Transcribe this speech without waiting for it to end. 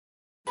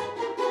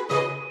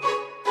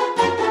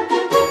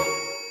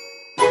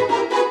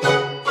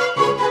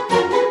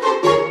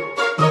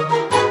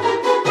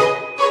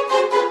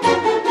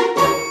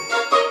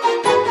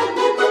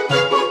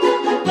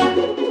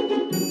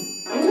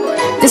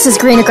This is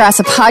Greener Grass,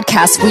 a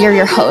podcast. We are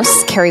your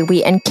hosts, Carrie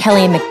Wheat and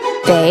Kelly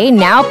McVeigh,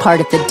 now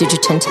part of the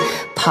Digitant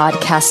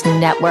Podcast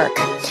Network.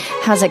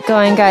 How's it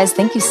going, guys?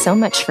 Thank you so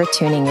much for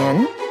tuning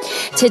in.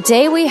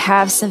 Today we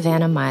have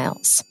Savannah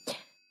Miles.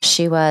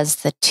 She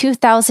was the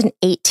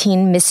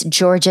 2018 Miss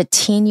Georgia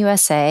Teen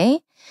USA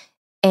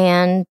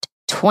and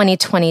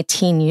 2020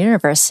 Teen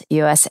Universe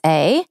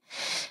USA.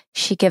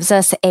 She gives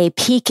us a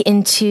peek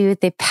into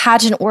the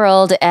pageant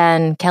world,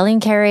 and Kelly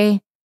and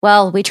Carrie,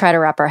 well, we try to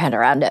wrap our head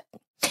around it.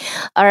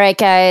 All right,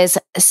 guys.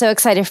 So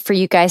excited for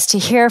you guys to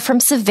hear from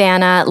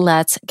Savannah.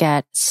 Let's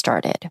get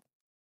started.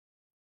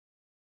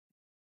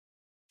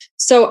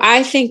 So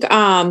I think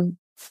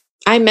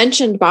I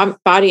mentioned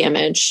body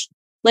image.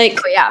 Like,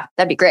 oh, yeah,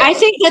 that'd be great. I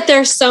think that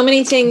there's so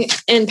many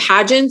things in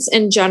pageants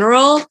in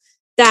general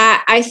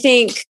that I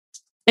think,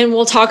 and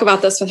we'll talk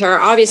about this with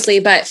her, obviously,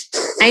 but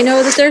I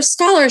know that there's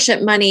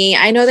scholarship money.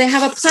 I know they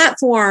have a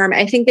platform.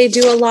 I think they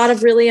do a lot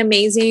of really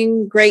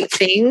amazing, great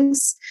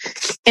things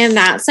in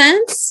that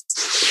sense.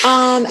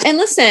 And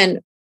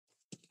listen,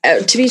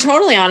 to be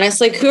totally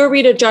honest, like, who are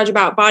we to judge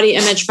about body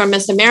image from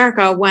Miss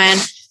America when,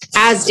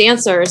 as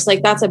dancers,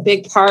 like, that's a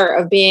big part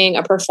of being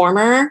a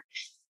performer.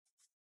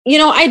 You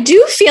know, I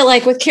do feel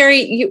like with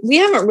Carrie, we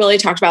haven't really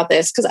talked about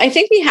this, because I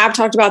think we have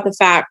talked about the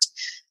fact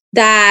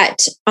that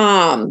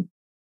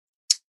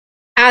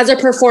as a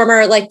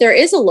performer, like, there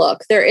is a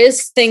look, there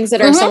is things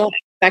that are somewhat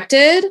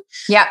expected.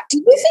 Yeah. Do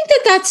you think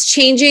that that's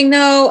changing,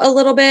 though, a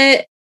little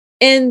bit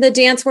in the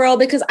dance world?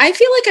 Because I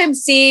feel like I'm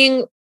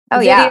seeing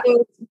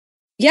videos.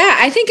 Yeah,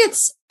 I think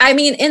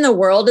in the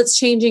world, it's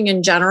changing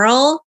in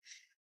general.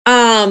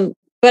 But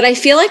I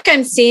feel like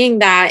I'm seeing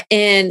that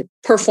in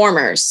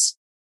performers.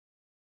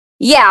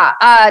 Yeah.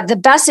 The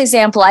best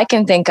example I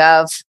can think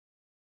of,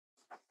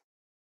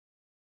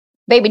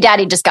 baby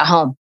daddy just got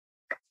home.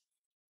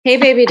 Hey,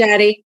 baby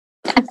daddy.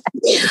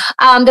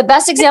 The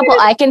best example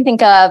I can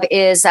think of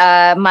is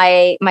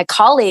my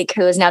colleague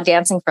who is now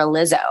dancing for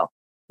Lizzo.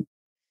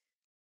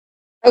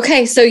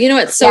 Okay, so you know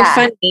what's so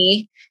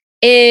funny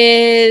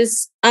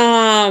is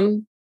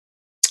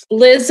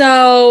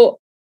Lizzo.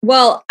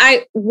 Well,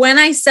 when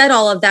I said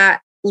all of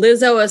that,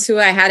 Lizzo was who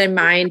I had in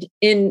mind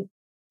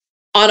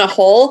on a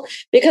whole,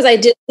 because I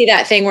did see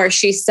that thing where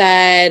she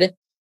said,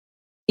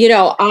 you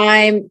know,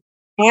 I'm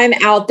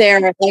out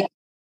there, like,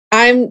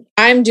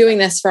 I'm doing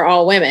this for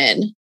all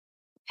women.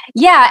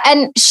 Yeah,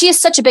 and she is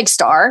such a big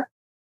star.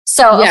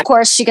 So, of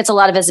course, she gets a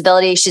lot of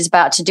visibility. She's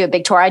about to do a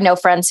big tour. I know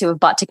friends who have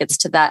bought tickets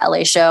to that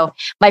LA show.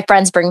 My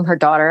friend's bringing her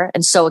daughter,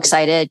 and so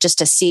excited just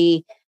to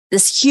see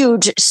this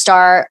huge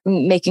star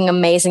making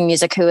amazing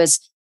music, who is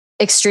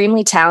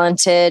extremely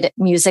talented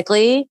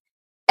musically.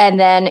 And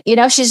then, you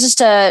know, she's just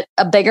a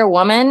bigger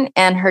woman,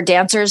 and her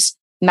dancers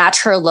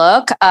match her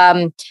look.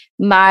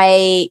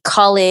 My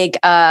colleague,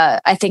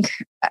 I think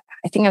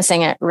I'm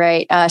saying it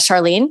right,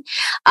 Charlene.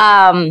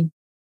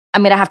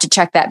 I'm going to have to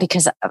check that,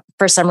 because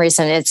for some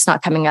reason it's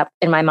not coming up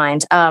in my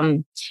mind.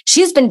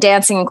 She's been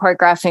dancing and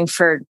choreographing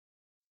for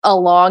a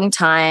long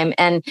time,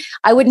 and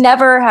I would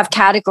never have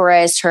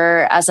categorized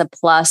her as a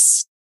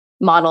plus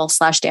model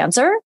 /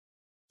 dancer.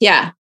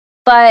 Yeah.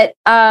 But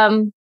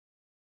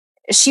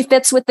she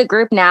fits with the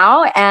group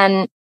now,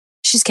 and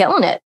she's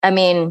killing it. I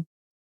mean,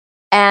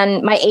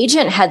 and my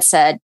agent had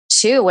said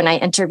too, when I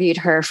interviewed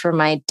her for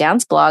my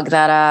dance blog,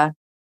 that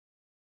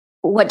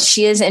what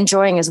she is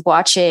enjoying is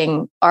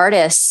watching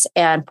artists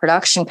and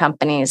production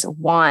companies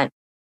want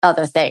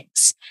other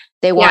things.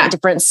 They want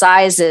different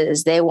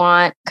sizes. They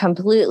want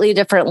completely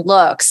different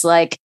looks,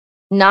 like,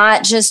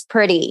 not just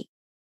pretty.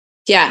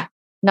 Yeah.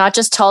 Not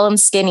just tall and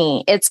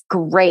skinny. It's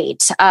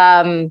great.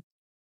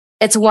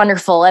 It's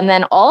wonderful. And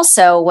then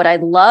also what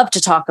I'd love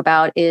to talk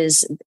about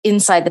is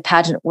inside the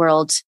pageant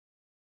world,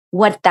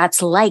 what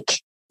that's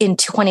like in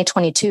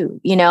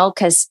 2022, you know,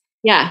 because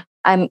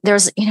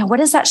there's, you know, what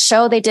is that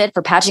show they did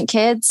for pageant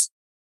kids?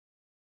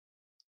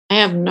 I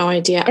have no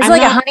idea. It's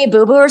a Honey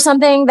Boo Boo or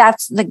something.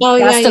 That's the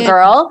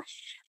girl.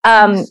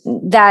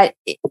 That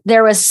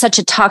there was such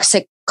a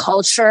toxic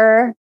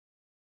culture,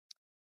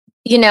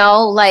 you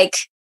know, like,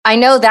 I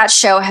know that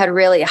show had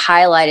really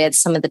highlighted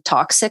some of the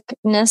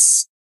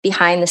toxicness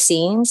behind the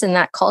scenes in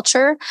that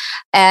culture.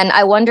 And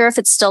I wonder if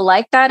it's still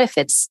like that, if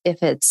it's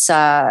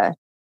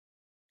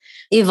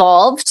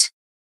evolved.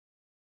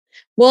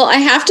 Well, I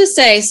have to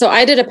say, so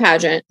I did a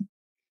pageant.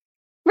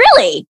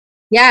 Really?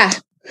 Yeah.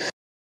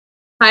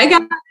 Hi,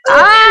 guys.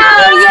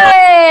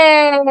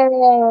 Oh,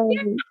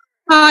 yay!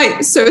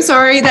 Hi. So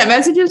sorry. That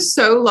message is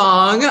so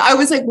long. I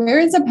was like, where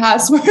is the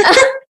password?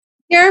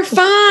 You're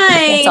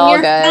fine. It's all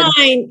You're good.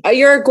 fine.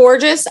 You're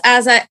gorgeous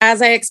as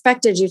I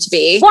expected you to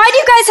be. Why do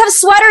you guys have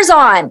sweaters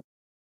on?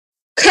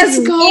 Because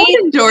it's cold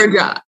in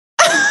Georgia.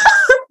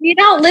 We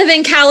don't live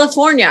in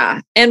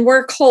California, and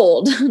we're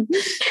cold.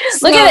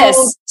 Look at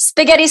this.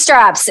 Spaghetti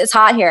straps. It's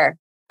hot here.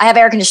 I have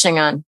air conditioning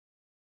on.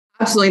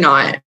 Absolutely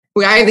not.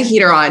 I have the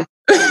heater on.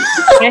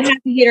 I have the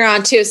heater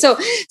on too. So,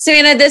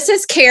 Savannah, this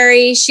is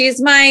Carrie. She's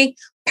my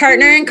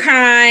partner in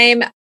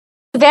crime.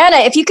 Savannah,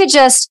 if you could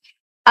just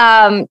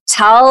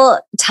tell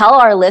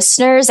our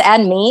listeners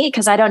and me,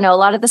 because I don't know a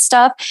lot of the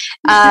stuff.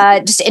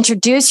 Just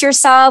introduce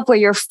yourself, where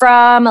you're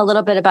from, a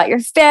little bit about your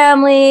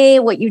family,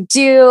 what you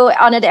do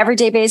on an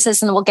everyday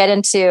basis, and then we'll get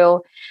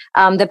into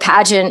the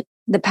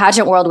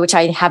pageant world, which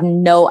I have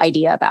no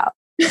idea about.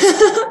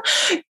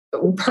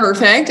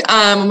 Perfect.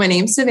 My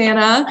name's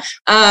Savannah.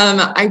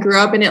 I grew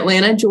up in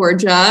Atlanta,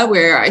 Georgia,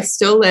 where I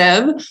still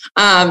live.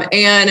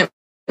 And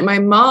my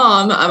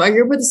mom, I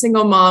grew up with a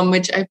single mom,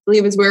 which I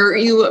believe is where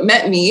you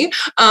met me.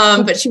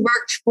 But she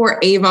worked for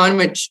Avon,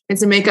 which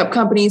is a makeup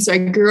company. So I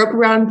grew up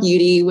around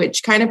beauty,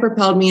 which kind of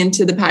propelled me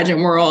into the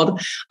pageant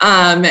world.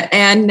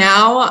 And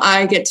now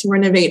I get to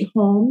renovate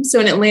homes. So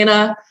in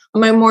Atlanta, on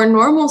my more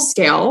normal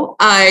scale,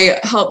 I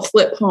help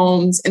flip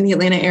homes in the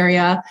Atlanta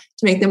area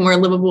to make them more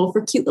livable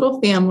for cute little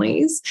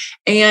families.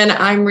 And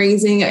I'm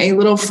raising a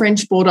little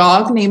French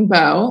bulldog named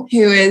Beau,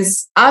 who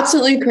is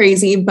absolutely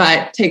crazy,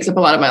 but takes up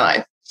a lot of my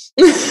life.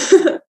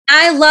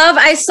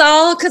 I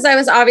saw, because I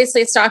was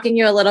obviously stalking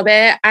you a little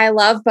bit. I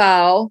love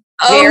Beau.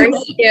 Very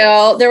cute.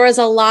 There was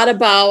a lot of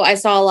Beau. I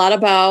saw a lot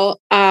of Beau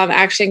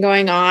action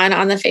going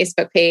on the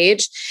Facebook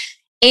page.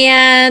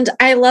 And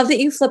I love that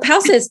you flip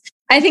houses.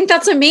 I think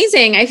that's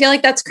amazing. I feel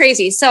like that's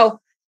crazy. So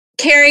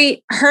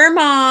Carrie, her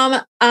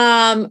mom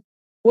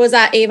was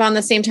at Avon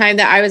the same time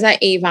that I was at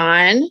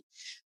Avon.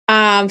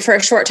 For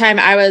a short time,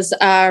 I was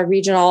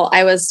regional.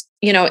 I was,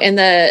 in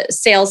the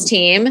sales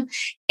team.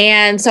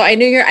 And so I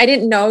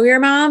didn't know your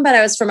mom, but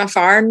I was from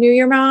afar, knew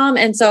your mom.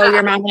 And so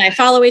your mom and I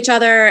follow each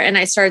other, and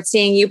I started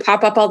seeing you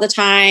pop up all the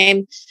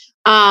time.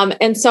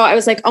 And so I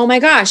was like, oh my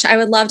gosh, I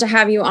would love to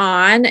have you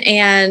on.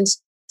 And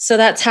so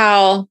that's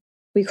how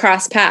we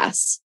cross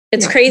paths.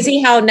 It's crazy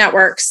how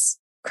networks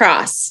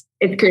cross.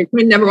 It's great.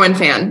 My number one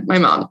fan, my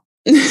mom.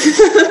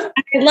 I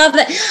love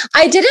that.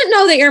 I didn't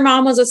know that your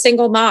mom was a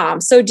single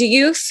mom. So do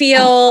you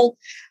feel,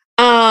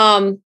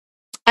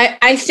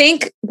 I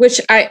think,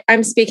 which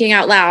I'm speaking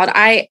out loud,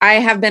 I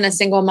have been a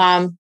single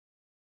mom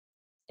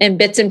in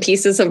bits and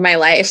pieces of my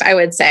life, I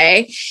would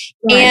say.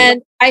 Right.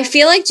 And I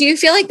feel like, do you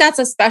feel like that's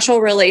a special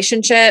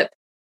relationship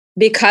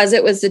because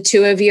it was the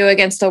two of you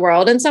against the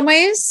world in some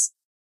ways?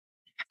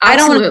 Absolutely. I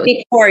don't want to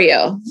speak for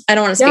you. I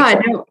don't want to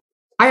speak for you.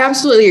 I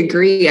absolutely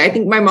agree. I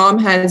think my mom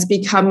has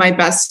become my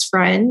best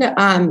friend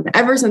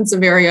ever since a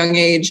very young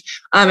age.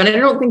 And I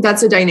don't think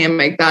that's a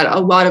dynamic that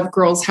a lot of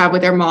girls have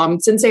with their mom.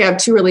 Since they have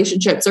two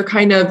relationships, they're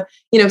kind of,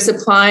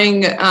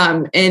 supplying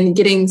and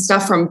getting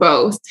stuff from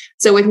both.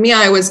 So with me,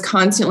 I was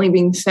constantly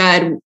being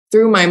fed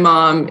through my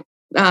mom.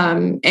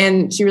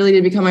 And she really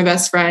did become my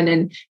best friend,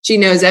 and she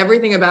knows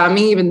everything about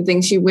me, even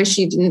things she wished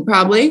she didn't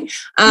probably.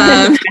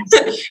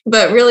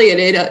 But really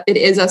it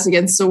is us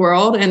against the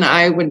world, and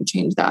I wouldn't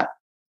change that.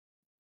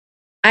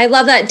 I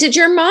love that. Did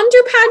your mom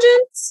do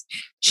pageants?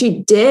 She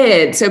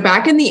did. So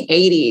back in the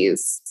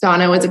 80s,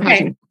 Donna was a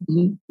pageant.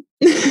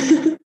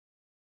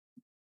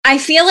 I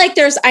feel like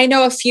I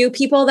know a few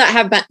people that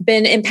have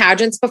been in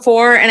pageants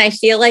before, and I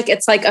feel like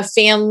it's like a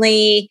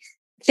family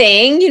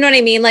thing. You know what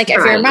I mean? Like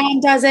if your mom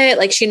does it,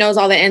 like she knows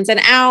all the ins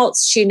and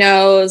outs, she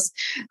knows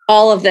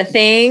all of the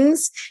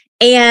things.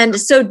 And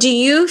so do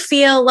you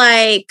feel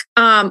like,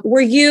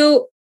 were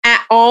you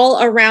at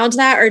all around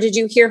that, or did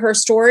you hear her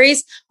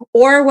stories,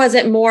 or was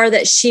it more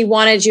that she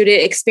wanted you to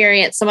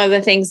experience some of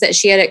the things that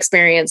she had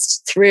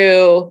experienced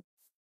through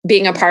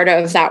being a part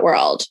of that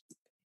world?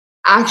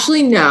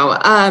 Actually, no.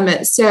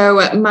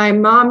 So my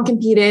mom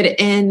competed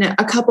in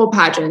a couple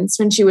pageants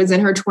when she was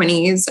in her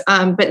 20s,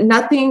 but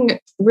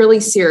nothing really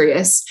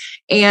serious.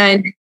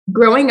 And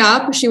growing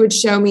up, she would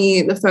show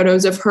me the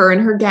photos of her in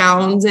her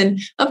gowns. And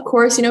of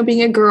course,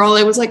 being a girl,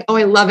 it was like, oh,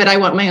 I love it. I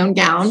want my own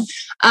gown.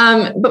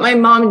 But my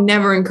mom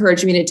never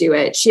encouraged me to do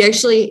it. She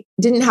actually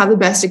didn't have the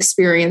best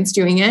experience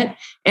doing it.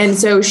 And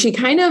so she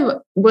kind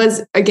of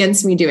was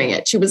against me doing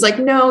it. She was like,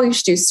 no, you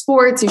should do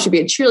sports. You should be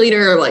a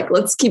cheerleader. Like,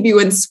 let's keep you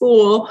in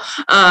school.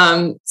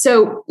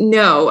 So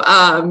no.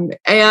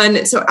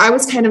 And so I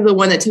was kind of the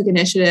one that took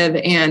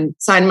initiative and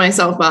signed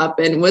myself up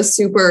and was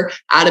super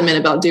adamant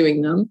about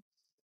doing them.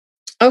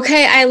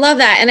 Okay. I love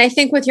that. And I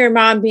think with your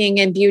mom being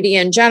in beauty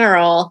in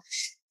general,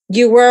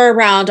 you were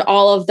around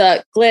all of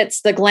the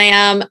glitz, the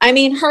glam. I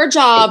mean, her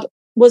job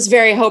was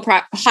very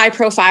high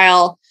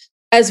profile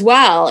as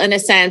well, in a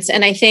sense.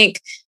 And I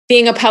think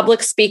being a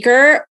public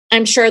speaker,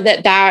 I'm sure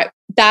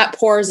that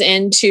pours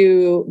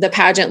into the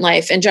pageant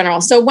life in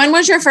general. So when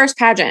was your first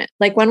pageant?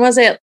 Like, when was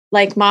it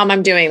like, Mom,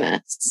 I'm doing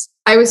this?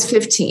 I was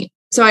 15.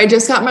 So I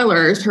just got my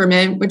learner's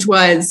permit, which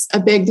was a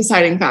big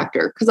deciding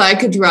factor because I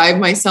could drive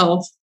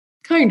myself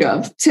kind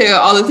of to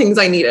all the things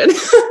I needed.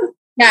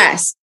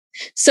 Yes.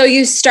 So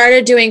you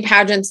started doing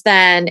pageants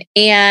then,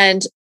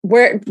 and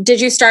where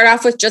did you start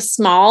off with? Just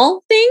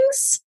small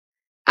things?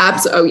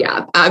 Oh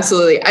yeah,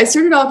 absolutely. I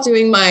started off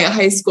doing my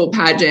high school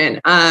pageant.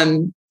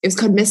 It was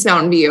called Miss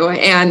Mountain View,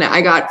 and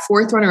I got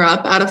 4th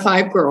runner-up out of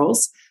 5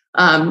 girls,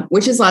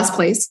 which is last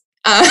place.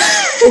 But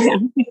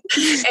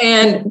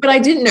I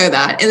didn't know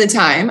that in the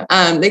time.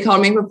 They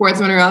called me for 4th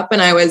runner-up,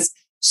 and I was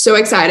so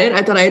excited.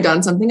 I thought I had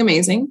done something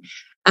amazing.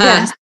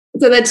 Yes.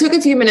 So that took a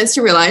few minutes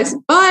to realize,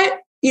 but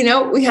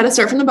we had to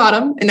start from the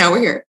bottom and now we're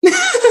here.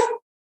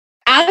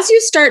 As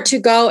you start to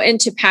go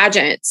into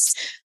pageants,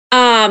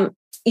 and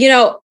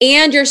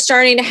you're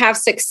starting to have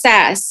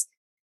success,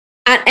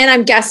 and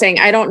I'm guessing,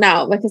 I don't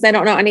know, because I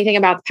don't know anything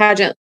about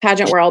the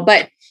pageant world,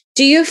 but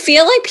do you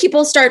feel like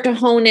people start to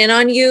hone in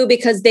on you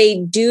because they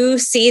do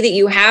see that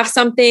you have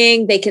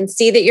something, they can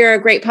see that you're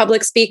a great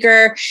public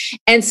speaker.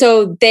 And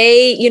so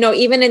they,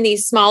 even in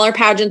these smaller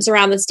pageants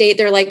around the state,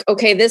 they're like,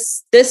 okay,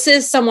 this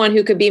is someone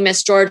who could be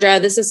Miss Georgia.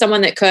 This is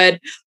someone that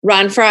could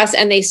run for us.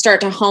 And they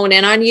start to hone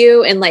in on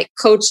you and like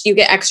coach, you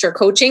get extra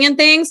coaching and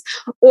things.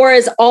 Or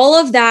is all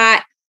of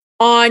that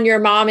on your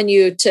mom and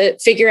you to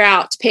figure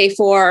out, to pay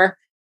for?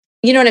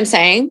 You know what I'm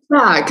saying?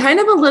 Yeah, kind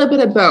of a little bit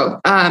of both.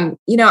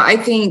 I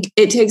think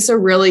it takes a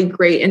really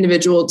great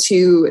individual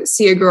to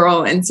see a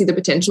girl and see the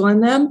potential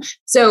in them.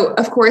 So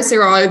of course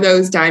there are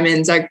those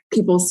diamonds that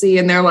people see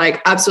and they're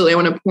like, absolutely, I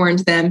want to pour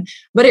into them.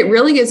 But it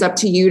really is up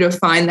to you to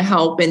find the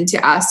help and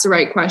to ask the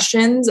right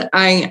questions.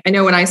 I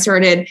know when I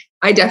started,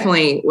 I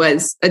definitely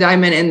was a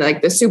diamond in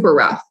like the super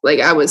rough, like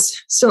I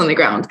was still in the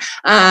ground.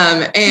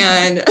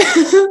 And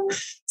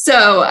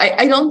so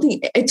I don't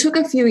think it took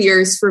a few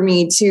years for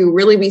me to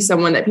really be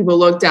someone that people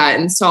looked at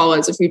and saw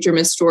as a future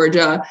Miss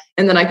Georgia,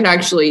 and then I could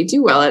actually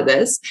do well at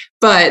this.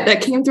 But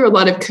that came through a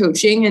lot of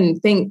coaching,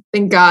 and thank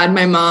God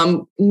my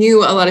mom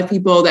knew a lot of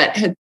people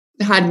that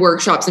had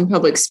workshops in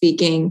public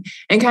speaking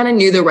and kind of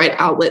knew the right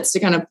outlets to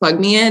kind of plug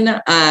me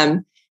in.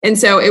 And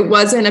so it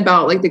wasn't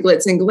about like the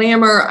glitz and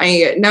glamour.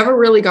 I never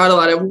really got a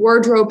lot of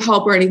wardrobe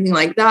help or anything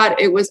like that.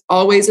 It was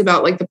always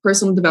about like the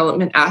personal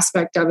development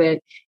aspect of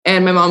it.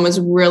 And my mom was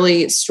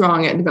really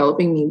strong at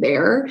developing me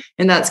there.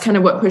 And that's kind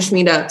of what pushed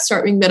me to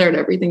start being better at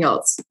everything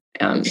else.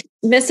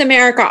 Miss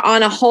America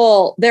on a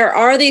whole, there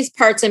are these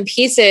parts and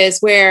pieces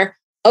where,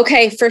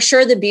 okay, for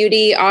sure, the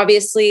beauty,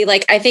 obviously,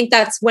 like I think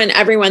that's when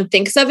everyone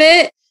thinks of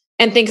it.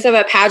 And thinks of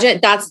a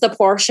pageant, that's the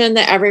portion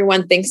that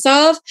everyone thinks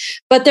of.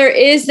 But there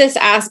is this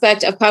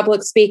aspect of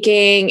public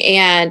speaking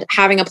and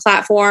having a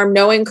platform,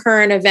 knowing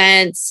current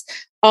events,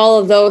 all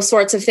of those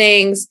sorts of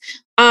things.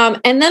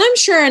 And then I'm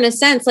sure in a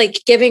sense,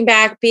 like giving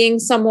back, being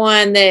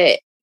someone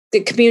that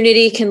the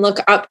community can look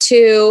up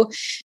to.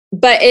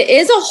 But it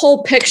is a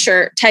whole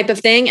picture type of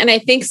thing. And I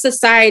think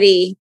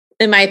society,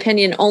 in my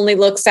opinion, only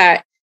looks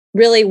at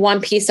really one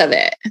piece of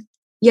it.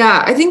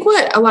 Yeah, I think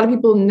what a lot of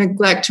people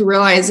neglect to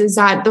realize is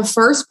that the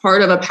first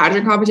part of a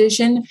pageant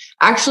competition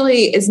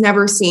actually is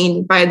never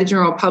seen by the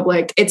general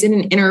public. It's in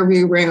an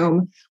interview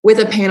room with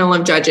a panel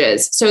of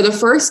judges. So the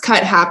first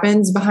cut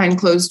happens behind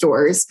closed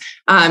doors.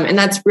 And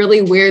that's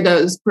really where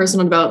those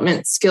personal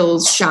development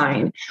skills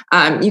shine.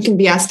 You can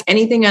be asked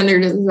anything under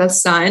the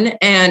sun.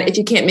 And if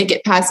you can't make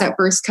it past that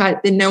first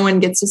cut, then no one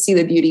gets to see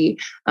the beauty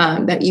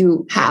that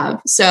you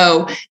have.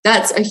 So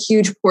that's a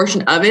huge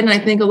portion of it. And I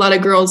think a lot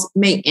of girls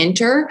may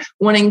enter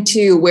wanting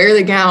to wear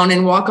the gown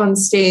and walk on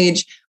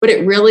stage, but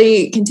it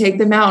really can take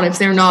them out if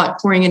they're not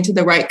pouring into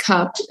the right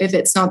cup, if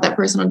it's not that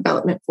personal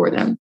development for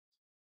them.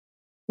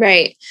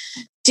 Right.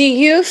 Do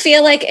you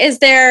feel like, is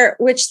there,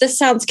 which this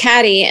sounds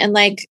catty and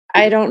like,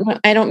 I don't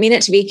mean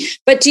it to be,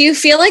 but do you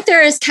feel like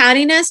there is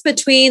cattiness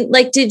between,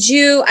 like,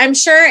 I'm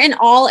sure in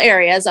all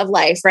areas of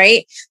life,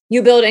 right?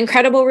 You build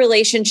incredible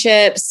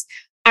relationships.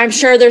 I'm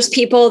sure there's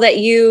people that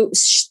you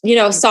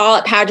saw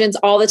at pageants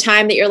all the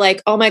time that you're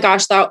like, oh my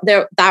gosh, that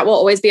will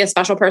always be a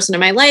special person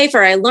in my life,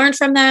 or I learned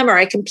from them, or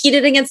I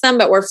competed against them,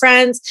 but we're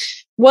friends.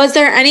 Was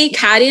there any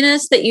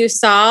cattiness that you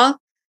saw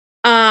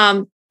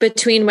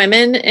between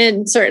women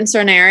in certain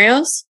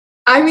scenarios?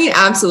 I mean,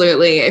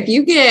 absolutely. If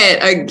you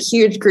get a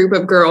huge group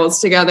of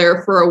girls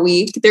together for a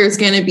week, there's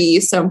going to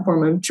be some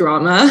form of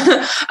drama.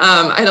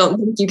 I don't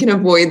think you can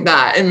avoid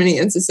that in many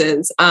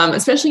instances,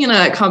 especially in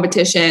a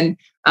competition.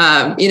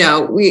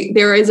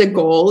 There is a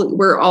goal.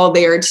 We're all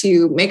there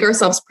to make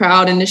ourselves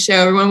proud and to show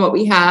everyone what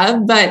we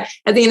have. But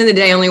at the end of the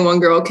day, only one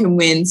girl can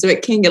win. So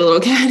it can get a little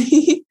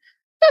catty.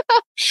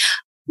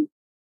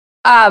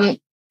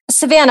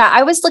 Savannah,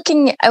 I was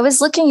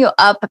looking you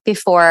up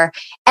before,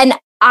 and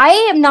I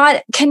am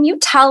not, can you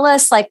tell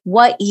us like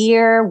what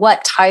year,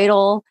 what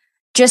title,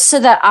 just so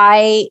that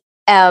I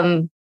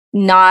am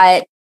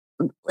not,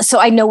 so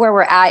I know where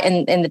we're at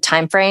in the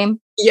time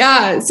frame?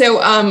 Yeah. So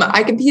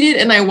I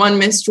competed and I won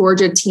Miss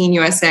Georgia Teen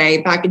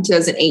USA back in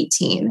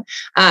 2018.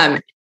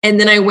 And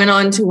then I went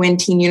on to win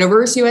Teen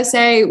Universe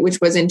USA, which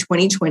was in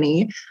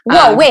 2020.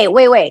 Whoa,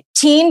 wait.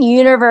 Teen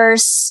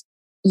Universe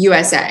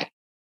USA.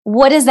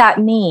 What does that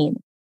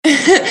mean?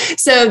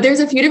 So there's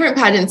a few different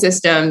pageant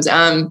systems.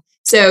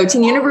 So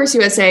Teen Universe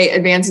USA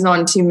advances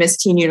on to Miss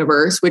Teen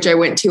Universe, which I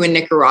went to in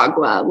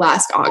Nicaragua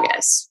last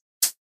August.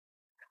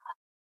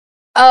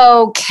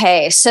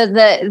 Okay, so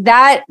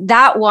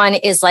that one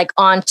is like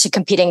on to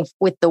competing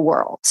with the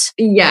world.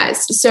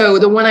 Yes. So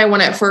the one I won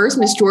at first,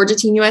 Miss Georgia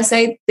Teen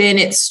USA, then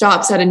it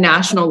stops at a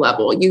national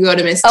level. You go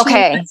to Miss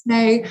Teen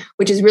USA,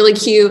 which is really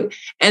cute,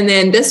 and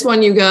then this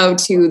one you go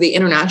to the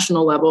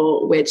international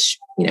level, which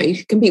you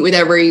can compete with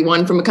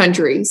everyone from a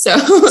country. So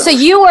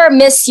you were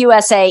Miss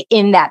USA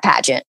in that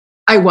pageant.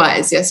 I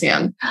was, yes,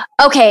 ma'am.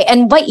 Okay,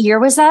 and what year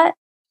was that?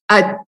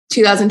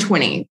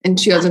 2020 and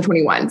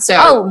 2021.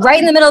 So right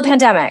in the middle of the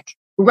pandemic.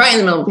 Right in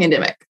the middle of the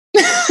pandemic.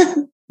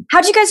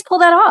 How'd you guys pull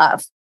that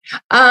off?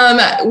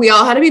 We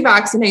all had to be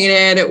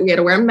vaccinated. We had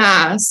to wear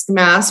masks.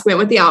 Masks went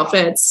with the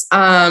outfits.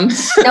 No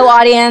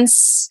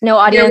audience. There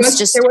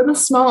was a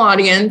small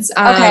audience.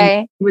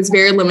 Okay. It was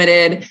very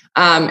limited.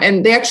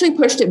 And they actually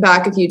pushed it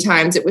back a few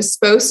times. It was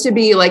supposed to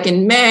be like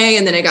in May,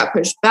 and then it got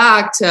pushed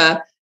back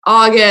to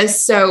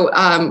August.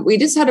 So we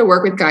just had to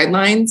work with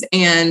guidelines,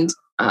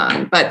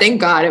 but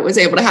thank God it was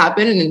able to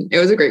happen, and it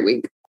was a great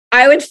week.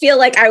 I would feel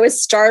like I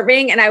was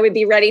starving and I would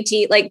be ready to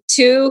eat like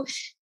 2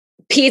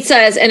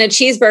 pizzas and a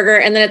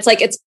cheeseburger. And then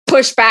it's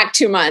pushed back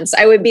 2 months.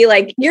 I would be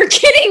like, you're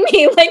kidding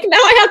me. Like now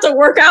I have to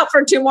work out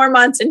for 2 more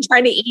months and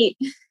try to eat.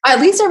 At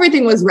least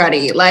everything was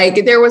ready.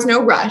 Like there was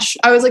no rush.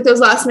 I was like those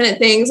last minute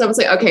things. I was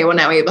like, okay, well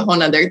now we have a whole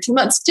nother 2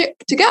 months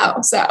to go.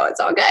 So it's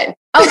all good.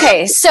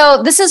 Okay.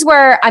 So this is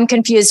where I'm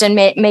confused, and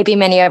maybe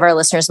many of our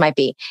listeners might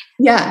be.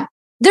 Yeah.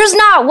 There's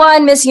not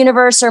one Miss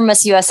Universe or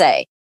Miss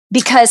USA,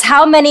 because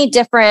how many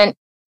different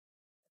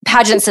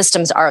pageant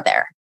systems are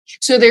there?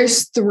 So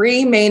there's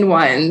 3 main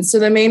ones. So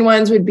the main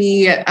ones would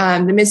be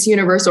the Miss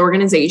Universe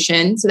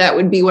organization. So that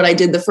would be what I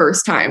did the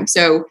first time.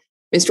 So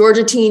Miss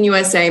Georgia Teen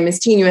USA, Miss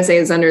Teen USA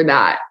is under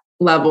that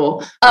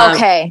level.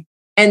 Okay.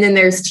 And then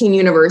there's Teen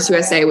Universe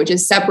USA, which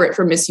is separate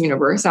from Miss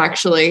Universe,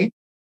 actually.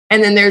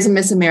 And then there's a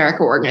Miss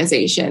America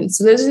organization.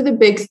 So those are the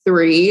big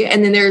 3.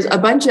 And then there's a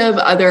bunch of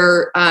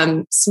other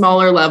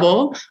smaller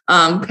level,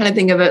 kind of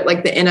think of it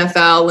like the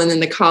NFL and then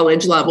the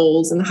college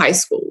levels and the high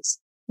schools.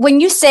 When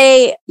you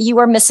say you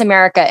were Miss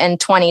America in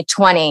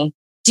 2020,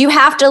 do you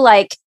have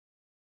to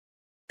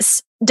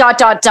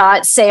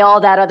say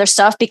all that other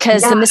stuff?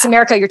 Because the Miss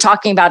America you're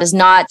talking about is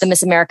not the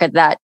Miss America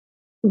that.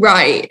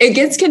 Right. It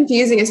gets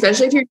confusing,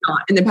 especially if you're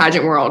not in the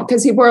pageant world,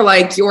 because people are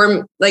like,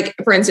 you're like,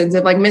 for instance,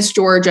 if like Miss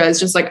Georgia is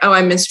just like, oh,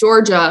 I'm Miss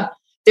Georgia.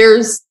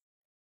 There's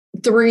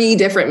 3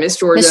 different Miss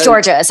Georgias. Miss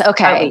Georgias.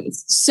 Okay.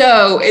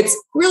 So it's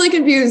really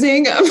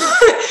confusing. So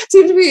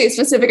you have to be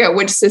specific at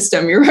which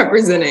system you're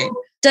representing.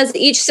 Does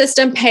each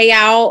system pay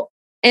out?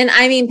 And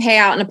I mean, pay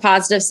out in a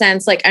positive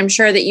sense. Like I'm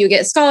sure that you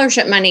get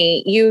scholarship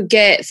money, you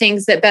get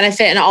things that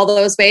benefit in all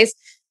those ways.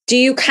 Do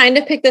you kind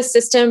of pick the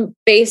system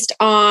based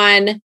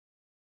on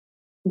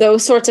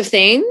those sorts of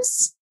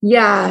things?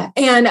 Yeah.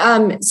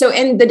 And so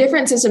in the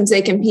different systems,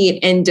 they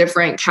compete in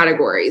different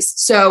categories.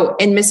 So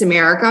in Miss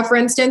America, for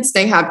instance,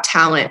 they have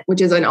talent, which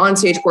is an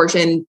onstage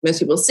portion. Most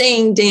people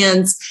sing,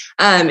 dance.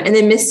 And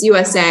then Miss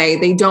USA,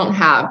 they don't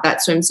have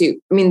that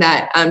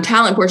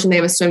talent portion. They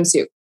have a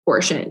swimsuit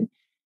portion.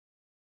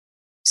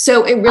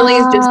 So it really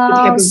is just the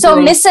type of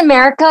so Miss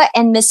America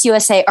and Miss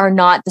USA are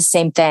not the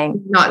same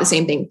thing. Not the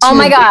same thing. Oh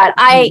my God.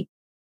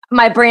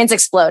 My brain's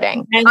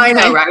exploding. I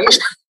know, right?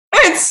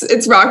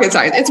 It's rocket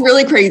science. It's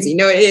really crazy.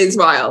 No, it is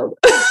wild.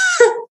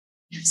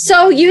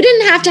 So you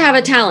didn't have to have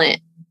a talent.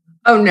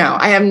 Oh no,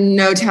 I have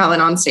no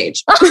talent on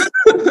stage.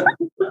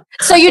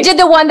 So you did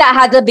the one that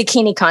had the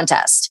bikini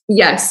contest.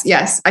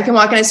 Yes. I can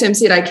walk in a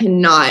swimsuit. I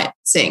cannot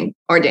sing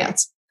or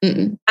dance.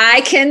 Mm-mm.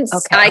 I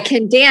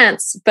can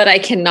dance, but I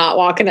cannot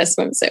walk in a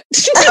swimsuit.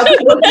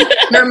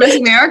 You're Miss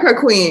America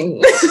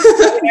queen.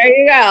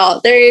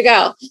 There you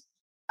go.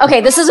 Okay,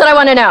 this is what I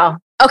want to know.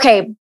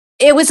 Okay,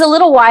 it was a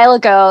little while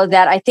ago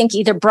that I think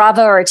either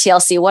Bravo or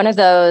TLC, one of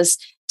those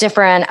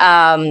different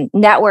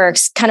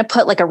networks, kind of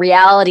put like a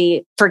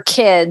reality for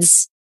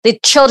kids, the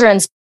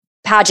children's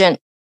pageant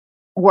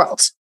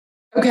world.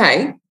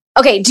 Okay.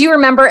 Do you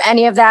remember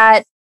any of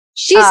that?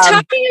 She's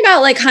talking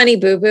about like Honey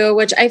Boo Boo,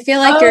 which I feel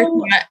like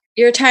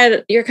you're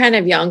kind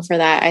of young for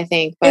that, I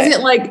think. But. Is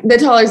it like the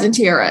Toddlers and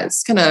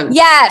Tiaras kind of?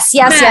 Yes.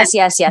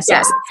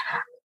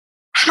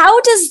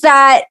 How does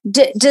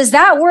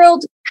that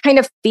world kind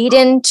of feed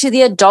into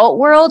the adult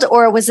world,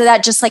 or was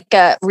that just like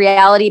a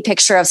reality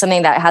picture of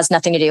something that has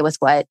nothing to do with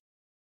what?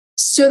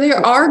 So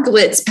there are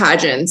glitz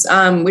pageants,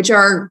 which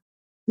are,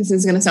 this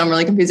is going to sound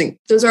really confusing.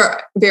 Those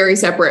are very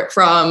separate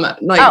from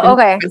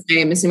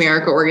the Miss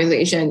America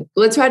organization.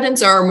 Glitz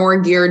pageants are more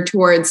geared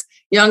towards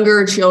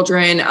younger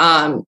children.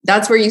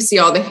 That's where you see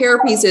all the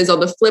hair pieces, all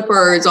the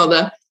flippers, all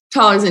the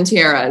Toddlers and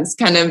Tiaras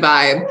kind of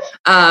vibe.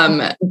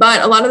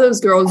 But a lot of those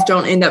girls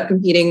don't end up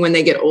competing when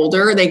they get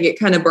older. They get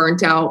kind of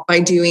burnt out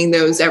by doing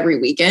those every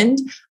weekend.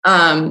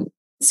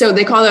 So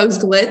they call those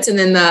glitz. And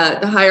then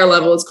the higher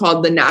level is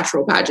called the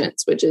natural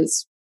pageants, which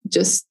is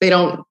just, they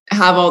don't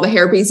have all the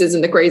hair pieces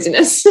and the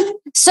craziness.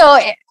 So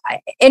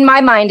in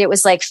my mind, it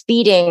was like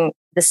feeding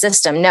the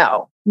system.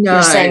 No,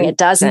 you're saying it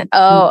doesn't.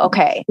 Oh,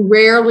 okay.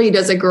 Rarely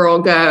does a girl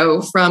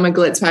go from a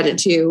glitz pageant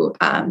to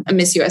a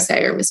Miss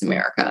USA or Miss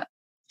America.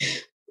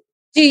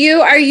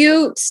 Are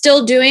you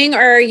still doing,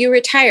 or are you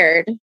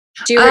retired?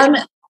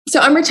 So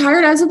I'm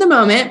retired as of the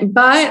moment,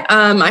 but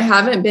I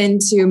haven't been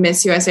to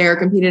Miss USA or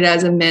competed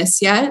as a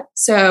Miss yet.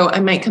 So I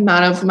might come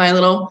out of my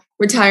little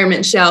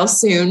retirement shell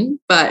soon,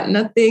 but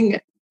nothing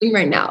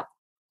right now.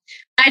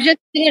 I just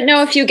didn't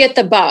know if you get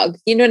the bug.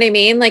 You know what I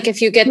mean? Like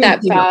if you get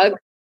that bug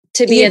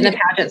to be in the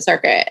pageant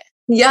circuit.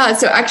 Yeah.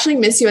 So actually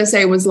Miss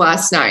USA was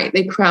last night.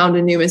 They crowned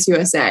a new Miss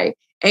USA.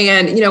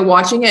 And,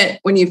 watching it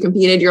when you've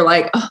competed, you're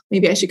like, oh,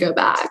 maybe I should go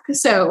back.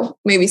 So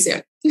maybe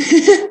soon.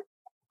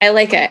 I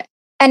like it.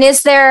 And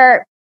is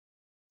there,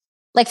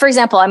 like, for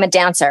example, I'm a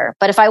dancer,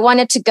 but if I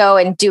wanted to go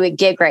and do a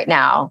gig right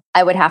now,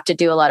 I would have to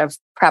do a lot of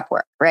prep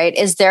work, right?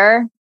 Is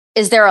there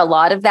a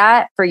lot of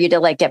that for you to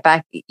like get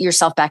back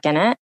yourself back in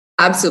it?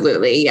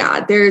 Absolutely.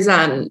 Yeah. There's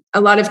a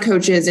lot of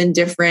coaches in the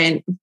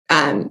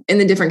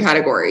different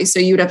categories. So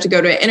you would have to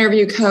go to an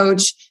interview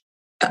coach.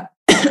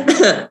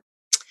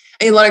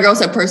 A lot of girls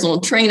have personal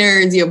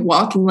trainers, you have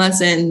walking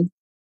lessons,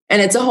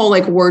 and it's a whole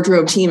like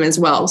wardrobe team as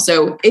well.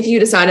 So if you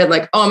decided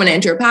like, oh, I'm going to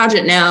enter a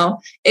pageant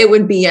now, it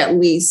would be at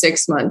least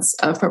 6 months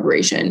of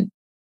preparation.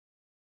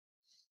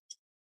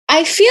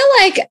 I feel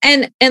like,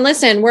 and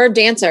listen, we're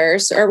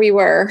dancers, or we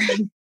were,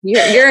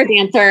 you're a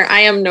dancer. I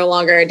am no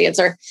longer a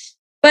dancer,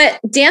 but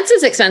dance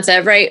is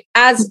expensive, right?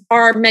 As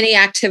are many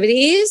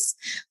activities.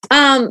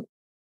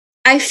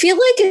 I feel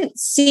like it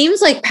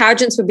seems like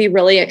pageants would be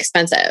really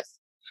expensive.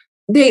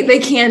 They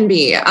can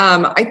be.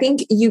 I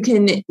think you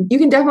can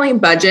definitely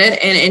budget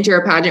and enter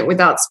a pageant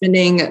without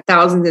spending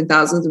thousands and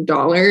thousands of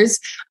dollars.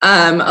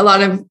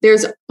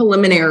 There's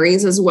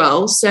preliminaries as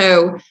well.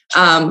 So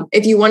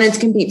if you wanted to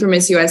compete for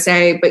Miss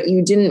USA, but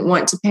you didn't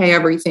want to pay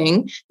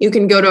everything, you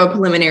can go to a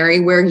preliminary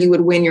where you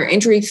would win your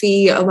entry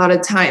fee. A lot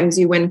of times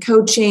you win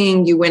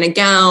coaching, you win a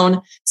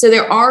gown. So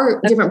there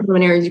are different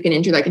preliminaries you can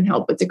enter that can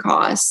help with the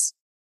costs.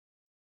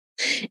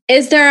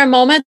 Is there a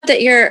moment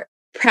that you're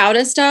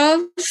proudest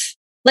of?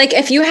 Like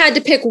if you had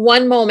to pick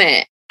one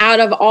moment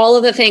out of all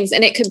of the things,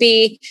 and it could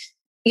be,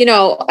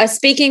 a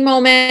speaking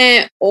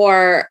moment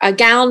or a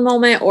gown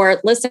moment,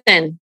 or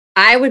listen,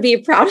 I would be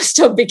proudest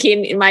of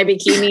my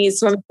bikini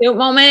swimsuit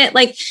moment.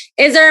 Like,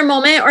 is there a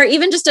moment, or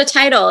even just a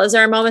title? Is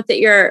there a moment that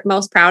you're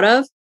most proud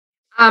of?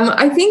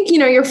 I think,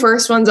 your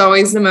first one's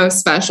always the most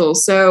special.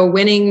 So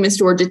winning Miss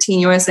Georgia Teen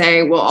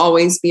USA will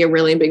always be a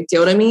really big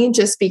deal to me,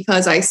 just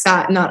because I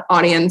sat in that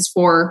audience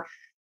for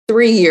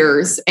 3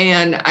 years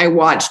and I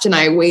watched and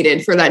I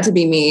waited for that to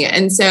be me.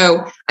 And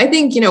so I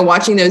think,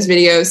 watching those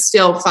videos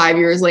still 5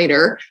 years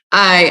later,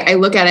 I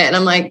look at it and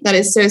I'm like, that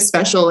is so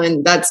special.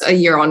 And that's a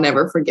year I'll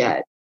never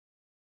forget.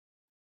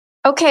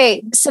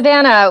 Okay,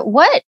 Savannah,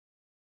 what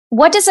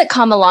does it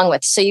come along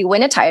with? So you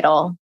win a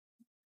title.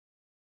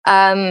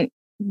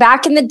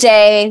 Back in the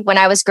day when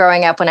I was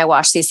growing up, when I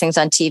watched these things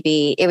on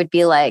TV, it would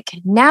be like,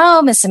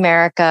 now Miss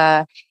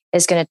America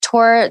is going to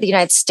tour the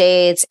United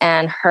States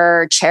and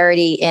her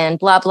charity in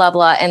blah, blah,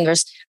 blah. And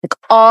there's like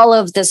all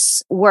of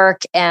this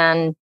work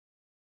and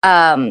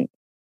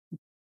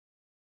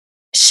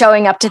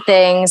showing up to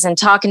things and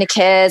talking to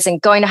kids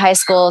and going to high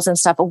schools and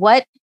stuff.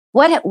 What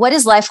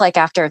is life like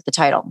after the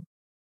title?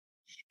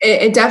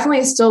 It definitely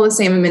is still the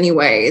same in many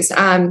ways.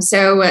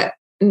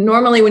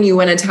 Normally when you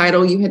win a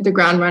title, you hit the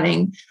ground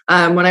running.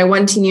 When I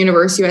won Teen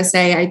Universe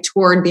USA, I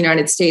toured the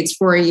United States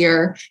for a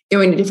year,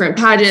 going to different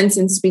pageants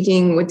and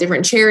speaking with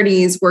different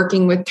charities,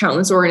 working with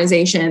countless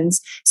organizations.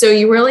 So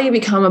you really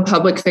become a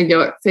public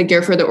figure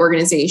for the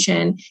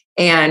organization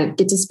and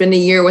get to spend a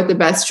year with the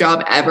best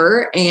job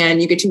ever.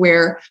 And you get to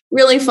wear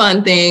really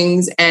fun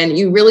things. And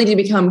you really do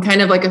become kind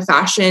of like a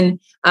fashion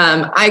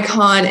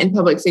icon and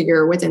public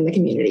figure within the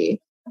community.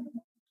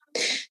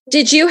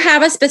 Did you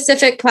have a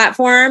specific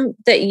platform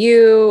that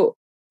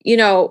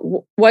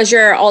was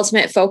your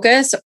ultimate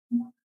focus?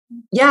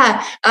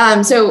 Yeah.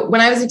 So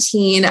when I was a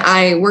teen,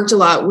 I worked a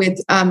lot with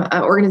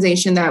an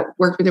organization that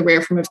worked with a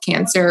rare form of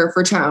cancer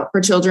for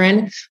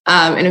children.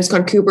 And it was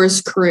called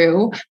Cooper's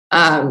Crew.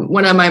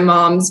 One of my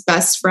mom's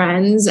best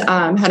friends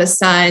had a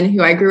son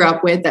who I grew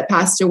up with that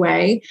passed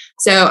away.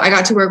 So I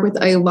got to work with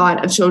a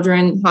lot of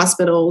children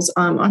hospitals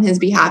on his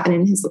behalf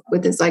and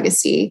with his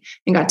legacy,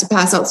 and got to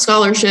pass out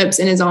scholarships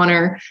in his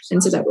honor.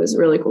 And so that was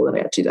really cool that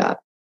I got to do that.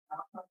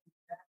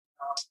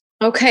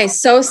 Okay.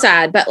 So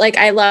sad. But like,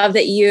 I love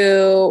that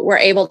you were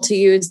able to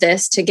use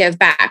this to give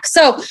back.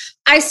 So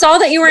I saw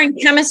that you were in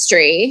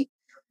chemistry,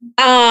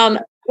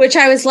 which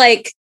I was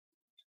like,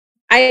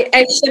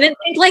 I shouldn't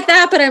think like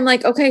that, but I'm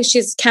like, okay,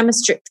 she's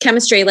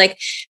chemistry. Like,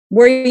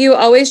 were you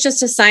always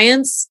just a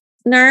science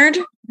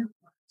nerd?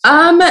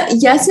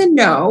 Yes and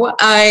no.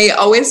 I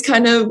always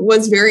kind of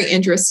was very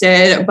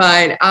interested,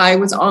 but I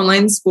was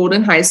online schooled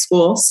in high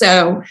school.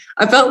 So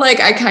I felt like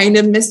I kind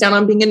of missed out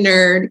on being a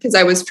nerd because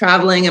I was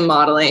traveling and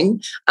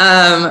modeling.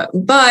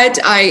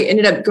 But I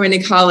ended up going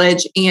to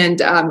college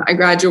and I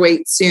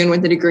graduate soon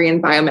with a degree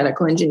in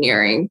biomedical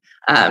engineering.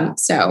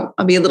 So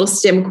I'll be a little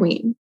STEM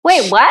queen.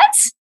 Wait, what?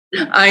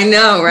 I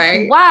know,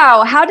 right?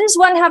 Wow. How does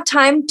one have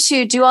time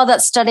to do all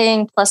that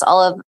studying plus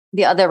all of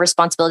the other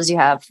responsibilities you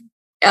have?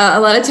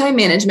 A lot of time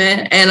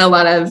management and a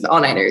lot of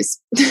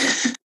all-nighters.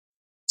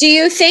 Do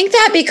you think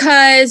that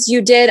because you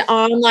did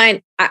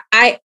online,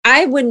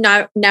 I would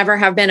never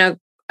have been an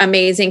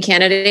amazing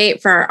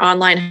candidate for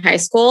online high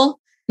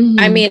school. Mm-hmm.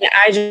 I mean,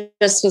 I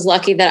just was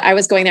lucky that I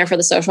was going there for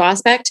the social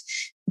aspect.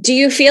 Do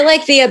you feel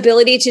like the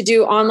ability to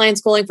do online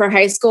schooling for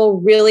high school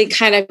really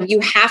kind of, you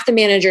have to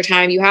manage your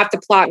time, you have to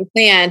plot and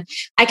plan.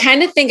 I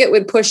kind of think it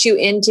would push you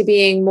into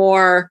being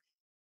more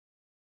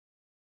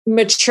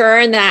mature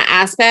in that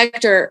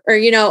aspect or,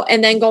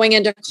 and then going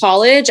into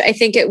college, I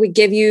think it would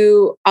give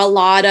you a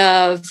lot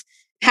of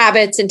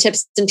habits and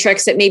tips and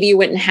tricks that maybe you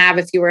wouldn't have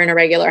if you were in a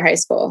regular high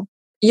school.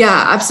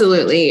 Yeah,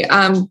 absolutely.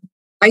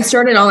 I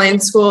started online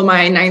school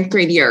my 9th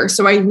grade year.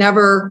 So I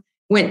never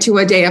went to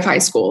a day of high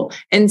school.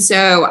 And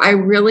so I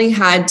really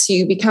had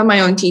to become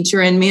my own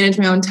teacher and manage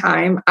my own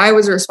time. I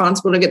was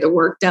responsible to get the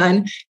work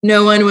done.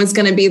 No one was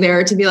going to be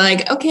there to be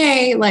like,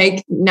 okay,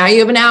 like now you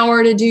have an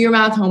hour to do your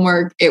math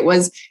homework. It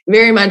was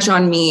very much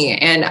on me,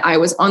 and I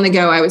was on the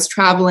go. I was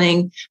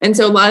traveling. And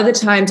so a lot of the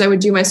times I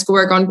would do my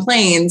schoolwork on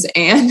planes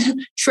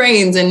and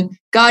trains, and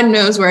God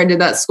knows where I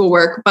did that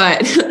schoolwork, but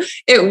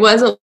it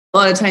was a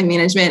lot of time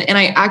management. And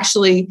I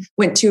actually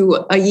went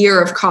to a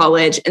year of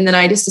college, and then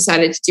I just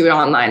decided to do it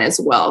online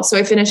as well. So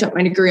I finished up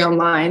my degree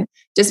online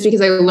just because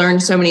I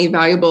learned so many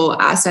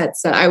valuable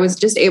assets that I was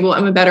just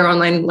I'm a better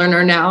online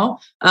learner now.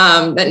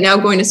 That now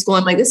going to school,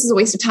 I'm like, this is a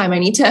waste of time. I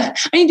need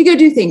to go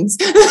do things.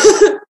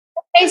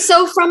 Okay.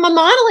 So from a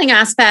modeling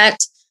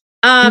aspect,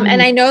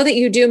 and I know that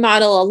you do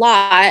model a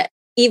lot,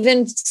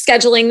 even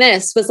scheduling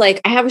this was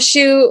like, I have a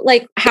shoot,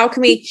 like, how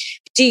can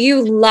do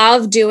you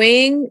love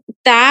doing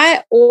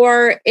that?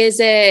 Or is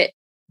it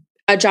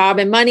a job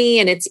and money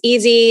and it's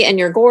easy and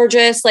you're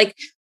gorgeous? Like,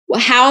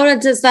 how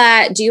does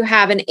that, do you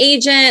have an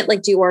agent?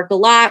 Like, do you work a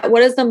lot?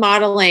 What does the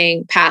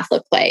modeling path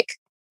look like?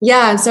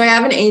 Yeah, so I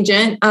have an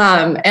agent,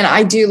 and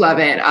I do love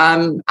it.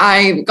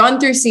 I've gone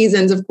through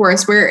seasons, of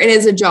course, where it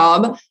is a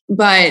job,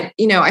 but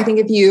I think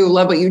if you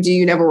love what you do,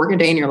 you never work a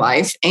day in your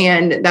life,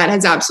 and that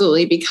has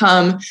absolutely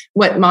become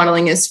what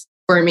modeling is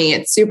for me.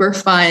 It's super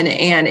fun,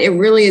 and it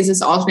really is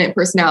this alternate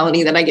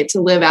personality that I get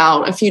to live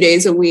out a few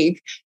days a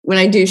week. When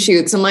I do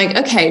shoots, I'm like,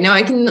 okay, now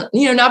I can,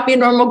 not be a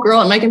normal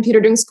girl at my computer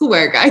doing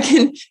schoolwork. I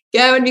can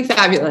go and be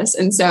fabulous.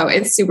 And so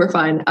it's super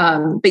fun.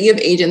 But you have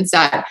agents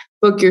that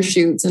book your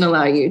shoots and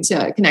allow you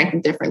to connect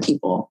with different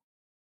people.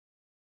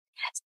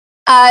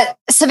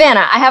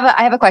 Savannah, I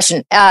have a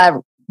question.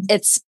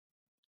 It's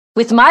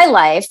with my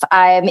life,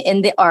 I'm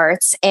in the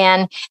arts,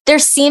 and there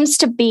seems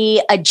to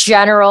be a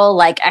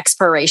general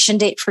expiration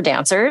date for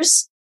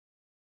dancers.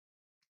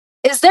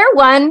 Is there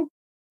one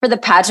for the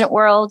pageant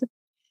world?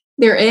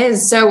 There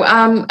is. So,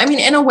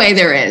 in a way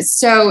there is.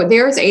 So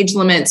there's age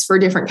limits for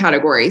different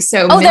categories.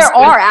 So there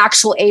are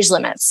actual age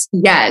limits.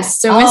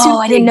 Yes. So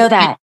I didn't know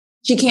that.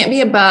 She can't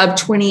be above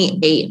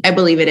 28, I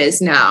believe it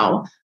is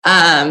now.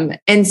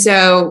 And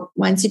so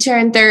once you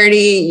turn 30,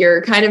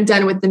 you're kind of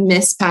done with the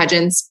Miss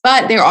pageants,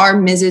 but there are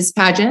Mrs.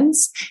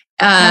 pageants.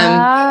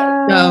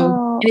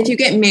 And if you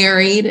get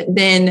married,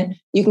 then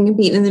you can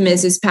compete in the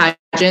Mrs.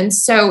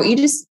 pageants. So you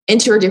just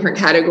enter a different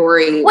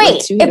category.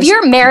 Wait, if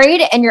you're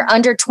married and you're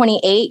under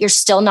 28, you're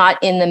still not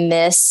in the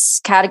Miss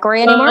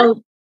category anymore?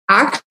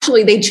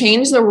 Actually, they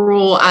changed the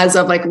rule as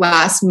of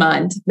last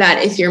month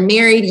that if you're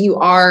married,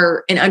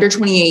 and under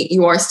 28,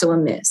 you are still a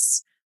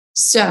Miss.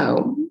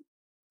 So.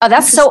 Oh,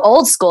 that's so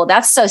old school.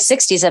 That's so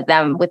 60s of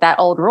them with that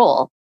old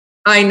rule.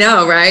 I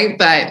know, right?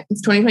 But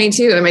it's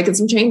 2022. They're making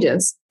some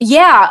changes.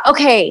 Yeah.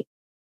 Okay.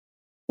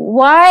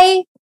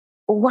 Why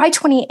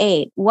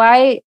 28?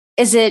 Why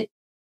is it?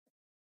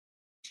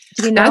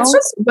 Do you know? That's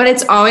just what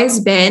it's always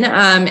been.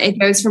 It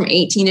goes from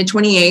 18 to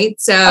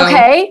 28. So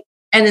okay.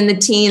 And then the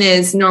teen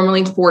is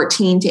normally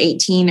 14 to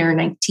 18 or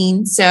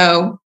 19.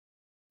 So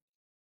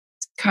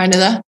kind of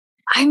that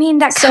kind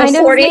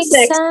of makes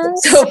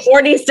sense. So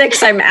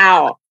 46, I'm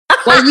out.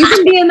 Well, you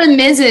can be in the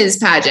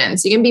Mrs.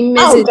 pageants. You can be Mrs.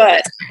 Oh,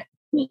 good.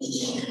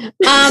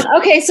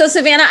 Okay. So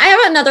Savannah, I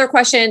have another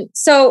question.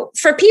 So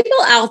for people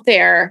out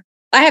there,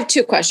 I have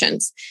two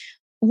questions.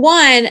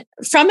 One,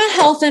 from a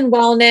health and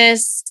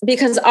wellness,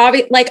 because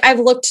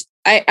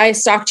I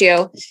stalked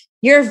you.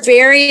 You're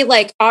very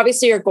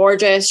obviously you're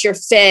gorgeous, you're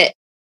fit,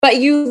 but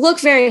you look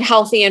very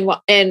healthy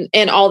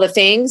in all the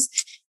things.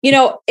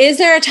 Is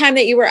there a time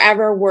that you were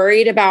ever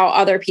worried about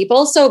other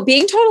people? So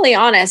being totally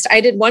honest, I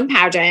did one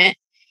pageant.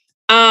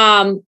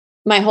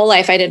 My whole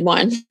life I did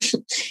one.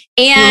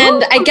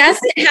 And I guess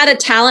it had a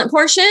talent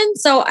portion.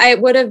 So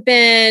it was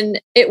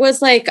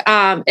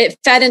it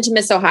fed into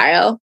Miss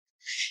Ohio.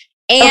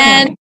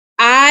 And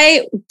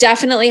I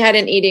definitely had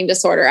an eating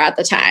disorder at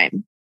the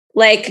time,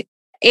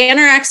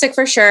 anorexic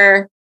for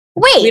sure.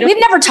 Wait, we've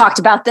never talked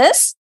about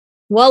this.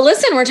 Well,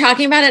 listen, we're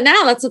talking about it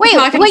now. That's what we're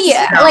talking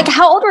about.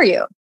 How old were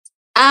you?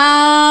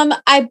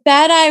 I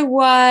bet I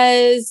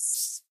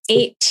was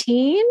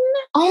 18.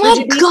 Oh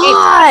my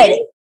God.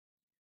 18?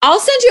 I'll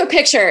send you a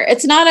picture.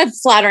 It's not a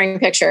flattering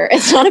picture.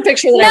 It's not a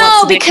picture that I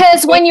want to make.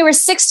 Because when you were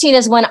 16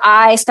 is when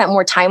I spent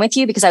more time with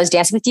you because I was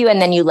dancing with you,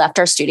 and then you left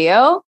our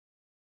studio.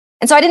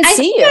 And so I didn't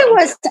see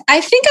you.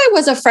 I think I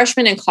was a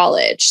freshman in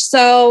college.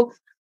 So,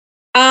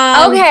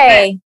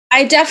 okay.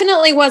 I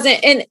definitely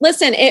wasn't. And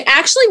listen, it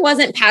actually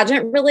wasn't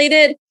pageant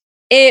related.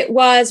 It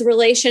was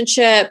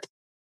relationship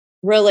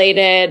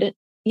related,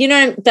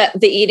 the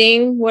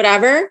eating,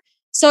 whatever.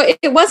 So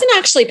it wasn't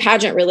actually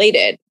pageant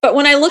related. But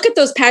when I look at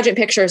those pageant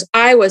pictures,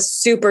 I was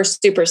super,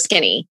 super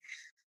skinny.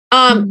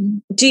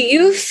 Do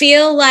you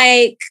feel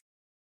like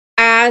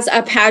as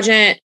a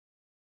pageant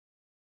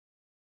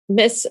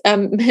miss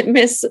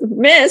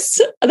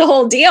the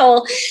whole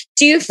deal.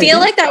 Do you feel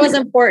like that was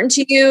important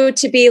to you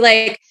to be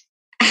like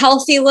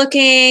healthy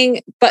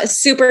looking, but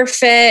super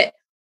fit?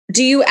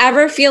 Do you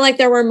ever feel like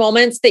there were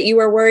moments that you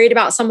were worried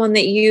about someone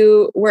that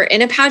you were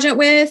in a pageant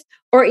with,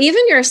 or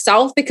even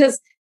yourself? Because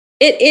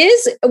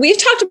we've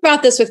talked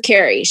about this with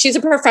Carrie. She's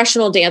a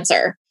professional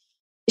dancer.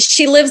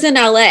 She lives in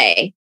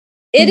LA.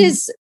 It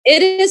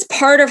is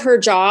part of her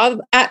job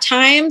at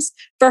times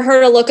for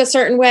her to look a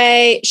certain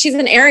way. She's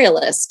an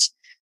aerialist.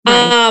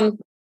 Right.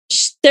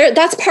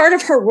 That's part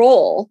of her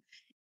role.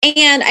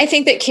 And I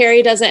think that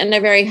Carrie does it in a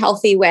very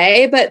healthy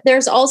way, but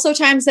there's also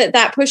times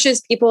that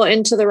pushes people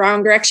into the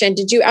wrong direction.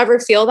 Did you ever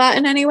feel that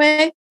in any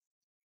way?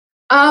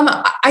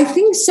 I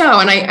think so.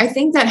 And I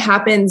think that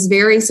happens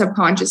very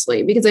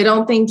subconsciously, because I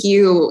don't think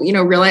you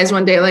realize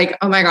one day, like,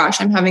 oh my gosh,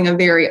 I'm having a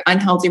very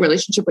unhealthy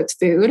relationship with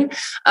food.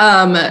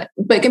 But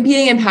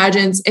competing in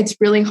pageants, it's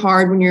really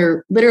hard when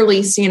you're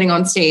literally standing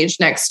on stage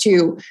next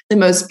to the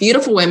most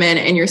beautiful women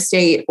in your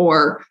state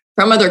or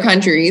from other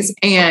countries,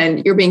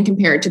 and you're being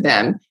compared to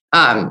them.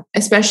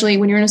 Especially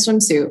when you're in a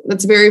swimsuit,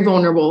 that's very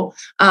vulnerable.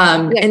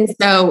 And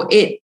so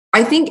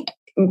I think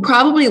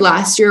probably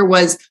last year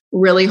was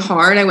really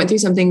hard. I went through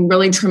something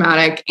really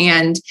traumatic,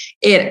 and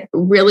it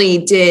really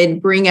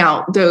did bring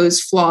out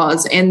those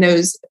flaws and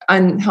those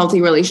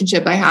unhealthy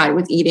relationship I had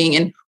with eating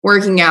and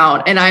working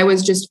out. And I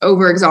was just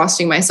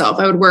overexhausting myself.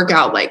 I would work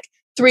out like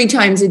 3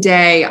 times a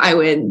day. I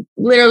would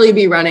literally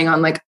be running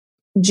on like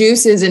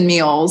juices and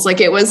meals. Like,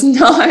 it was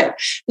not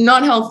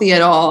healthy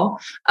at all.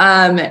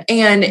 And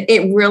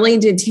it really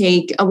did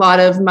take a lot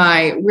of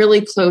my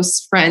really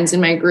close friends in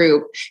my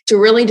group to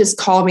really just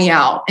call me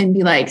out and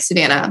be like,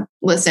 Savannah,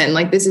 listen,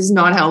 like, this is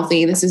not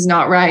healthy. This is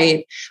not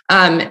right.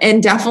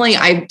 And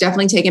I've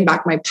definitely taken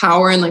back my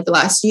power in like the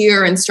last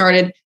year and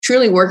started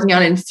truly working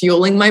out and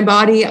fueling my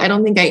body. I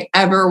don't think I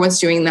ever was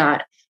doing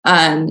that.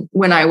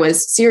 When I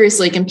was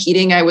seriously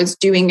competing, I was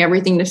doing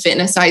everything to fit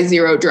in a size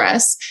 0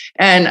 dress.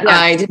 And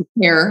I didn't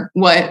care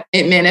what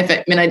it meant. If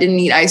it meant I didn't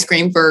eat ice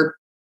cream for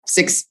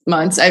 6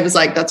 months, I was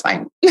like, that's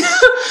fine.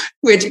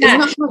 Which is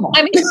not normal.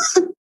 I mean,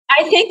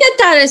 I think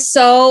that is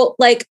so,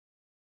 like,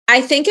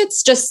 I think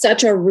it's just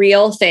such a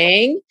real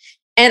thing.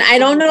 And I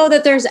don't know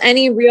that there's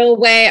any real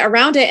way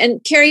around it.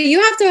 And Carrie,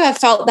 you have to have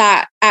felt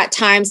that at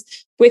times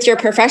with your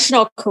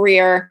professional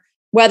career,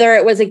 whether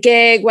it was a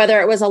gig, whether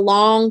it was a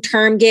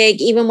long-term gig,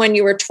 even when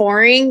you were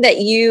touring, that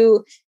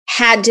you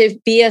had to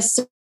be a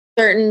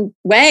certain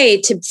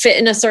way to fit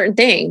in a certain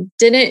thing.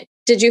 Did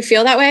you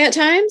feel that way at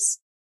times?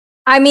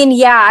 I mean,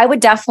 yeah, I would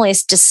definitely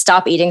just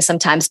stop eating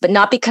sometimes, but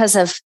not because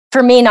of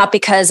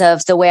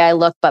the way I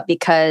look, but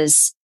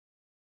because,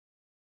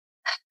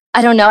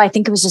 I don't know, I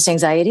think it was just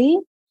anxiety,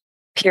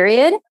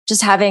 period.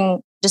 Just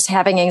having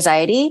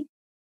anxiety.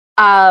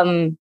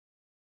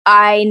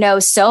 I know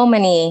so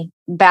many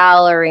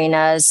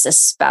ballerinas,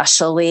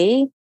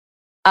 especially,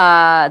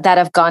 that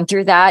have gone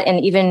through that,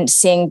 and even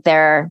seeing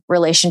their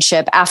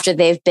relationship after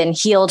they've been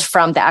healed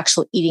from the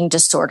actual eating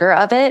disorder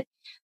of it,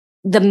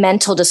 the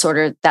mental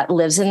disorder that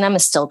lives in them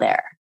is still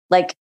there.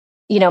 Like,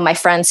 my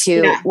friends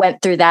who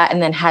went through that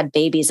and then had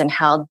babies, and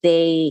how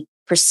they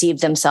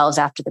perceived themselves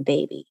after the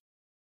baby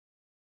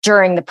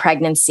during the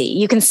pregnancy.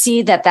 You can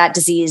see that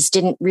disease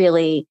didn't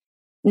really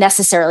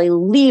necessarily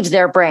leave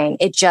their brain.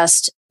 They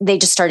just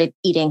started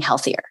eating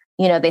healthier.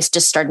 They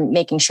just started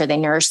making sure they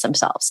nourish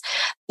themselves.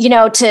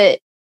 To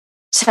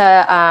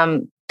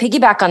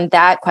piggyback on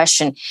that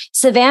question,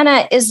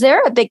 Savannah, is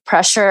there a big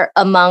pressure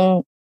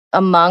among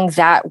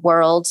that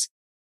world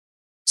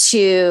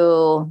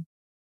to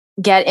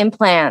get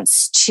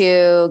implants,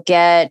 to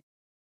get,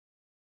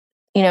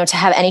 to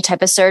have any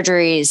type of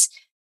surgeries,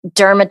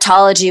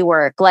 dermatology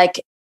work?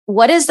 Like,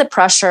 what is the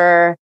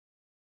pressure?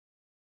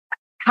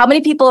 How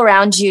many people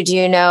around you do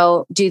you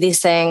know do these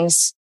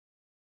things?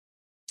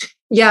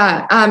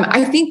 Yeah,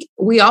 I think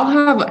we all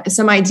have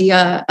some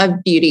idea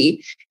of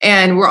beauty,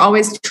 and we're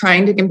always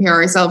trying to compare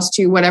ourselves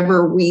to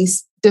whatever we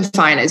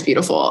define as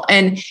beautiful.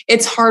 And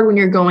it's hard when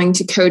you're going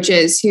to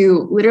coaches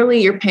who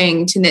literally you're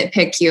paying to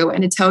nitpick you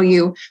and to tell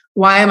you,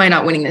 why am I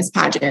not winning this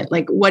pageant?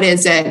 Like, what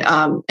is it?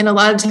 And a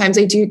lot of times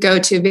I do go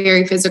to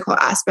very physical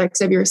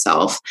aspects of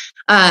yourself.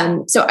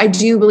 So I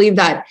do believe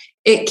that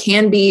it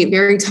can be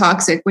very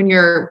toxic when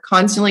you're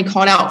constantly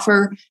called out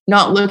for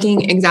not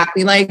looking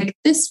exactly like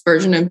this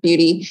version of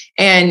beauty.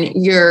 And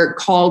you're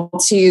called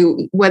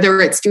to,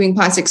 whether it's doing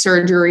plastic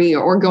surgery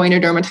or going to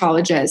a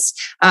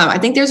dermatologist. I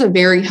think there's a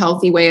very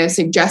healthy way of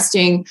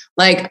suggesting,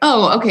 like,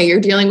 oh, okay, you're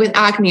dealing with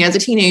acne as a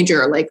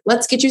teenager. Like,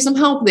 let's get you some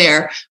help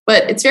there.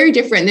 But it's very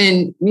different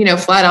than,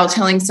 flat out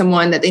telling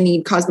someone that they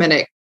need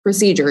cosmetic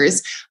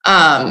procedures.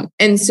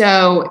 And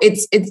so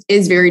it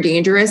is very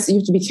dangerous. You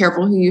have to be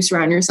careful who you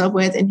surround yourself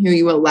with and who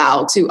you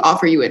allow to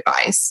offer you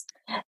advice.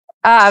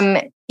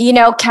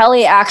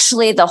 Kelly,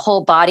 actually, the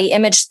whole body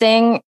image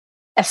thing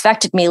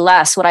affected me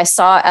less. What I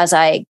saw as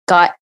I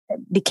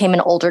became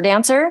an older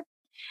dancer,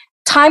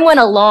 time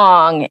went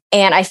along,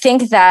 and I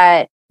think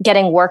that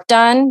getting work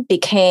done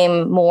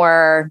became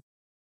more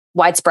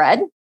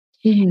widespread.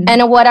 Mm-hmm.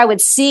 And what I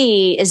would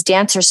see is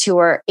dancers who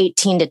are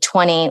 18 to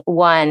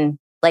 21,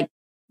 like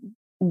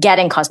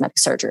getting cosmetic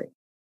surgery.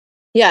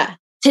 Yeah.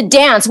 To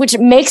dance, which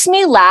makes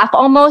me laugh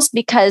almost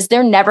because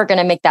they're never going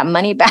to make that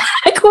money back.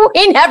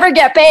 We never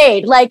get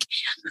paid. Like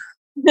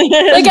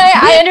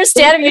I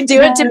understand if you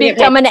do it to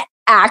become an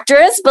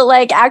actress, but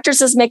like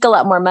actresses make a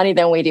lot more money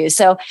than we do.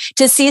 So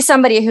to see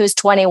somebody who's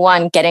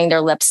 21 getting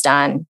their lips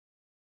done,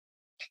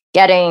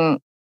 getting,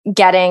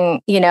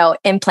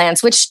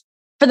 implants, which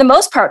for the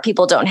most part,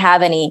 people don't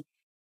have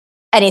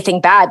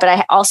anything bad, but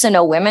I also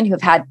know women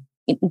who've had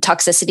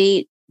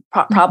toxicity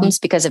problems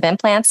because of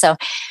implants. So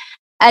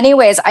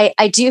anyways,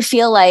 I do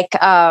feel like,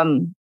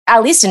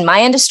 at least in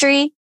my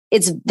industry,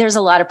 there's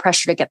a lot of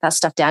pressure to get that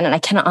stuff done. And I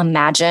cannot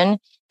imagine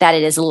that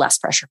it is less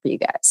pressure for you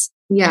guys.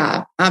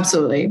 Yeah,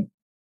 absolutely.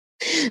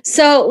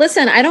 So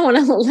listen, I don't want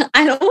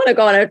to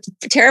go on a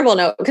terrible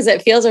note because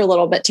it feels a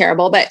little bit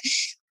terrible, but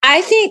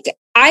I think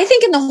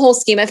in the whole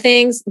scheme of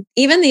things,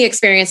 even the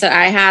experience that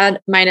I had,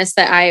 minus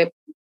that I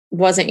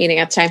wasn't eating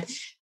at the time,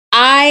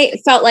 I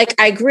felt like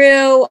I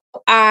grew.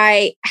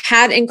 I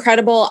had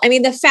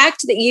the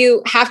fact that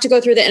you have to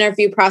go through the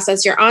interview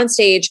process, you're on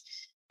stage,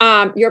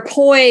 you're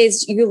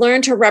poised, you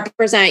learn to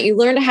represent, you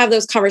learn to have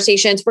those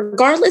conversations,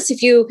 regardless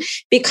if you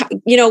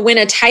win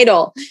a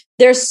title.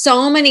 There's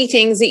so many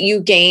things that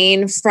you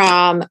gain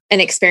from an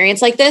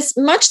experience like this,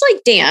 much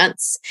like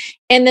dance,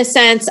 in the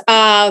sense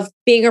of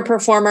being a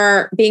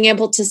performer, being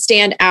able to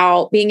stand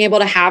out, being able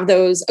to have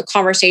those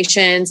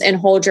conversations and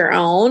hold your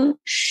own.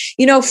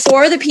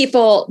 For the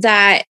people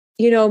that,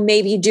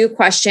 maybe do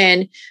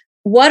question,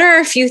 what are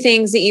a few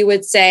things that you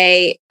would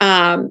say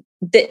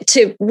that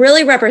to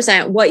really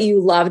represent what you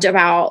loved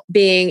about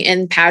being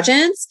in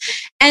pageants?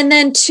 And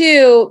then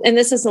 2, and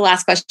this is the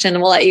last question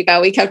and we'll let you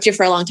go. We kept you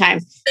for a long time.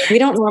 We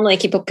don't normally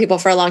keep people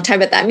for a long time,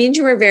 but that means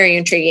you were very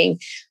intriguing.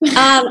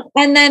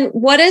 And then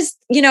what is,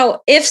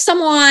 if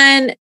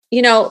someone,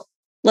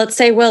 let's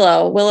say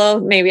Willow,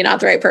 maybe not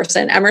the right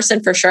person.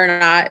 Emerson for sure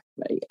not.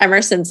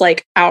 Emerson's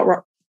like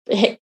out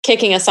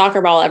kicking a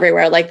soccer ball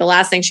everywhere. Like the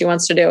last thing she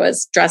wants to do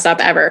is dress up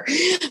ever.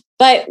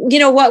 But,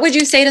 what would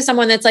you say to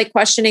someone that's like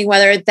questioning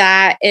whether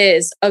that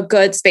is a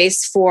good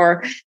space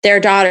for their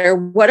daughter?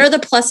 What are the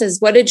pluses?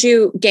 What did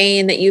you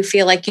gain that you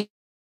feel like, you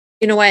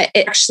know what,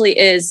 it actually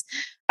is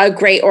a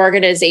great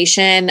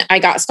organization. I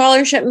got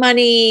scholarship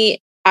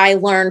money. I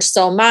learned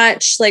so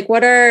much. Like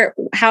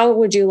how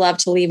would you love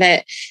to leave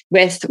it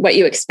with what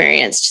you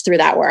experienced through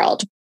that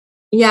world?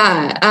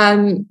 Yeah.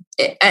 And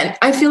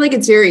I feel like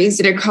it's very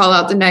easy to call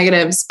out the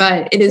negatives,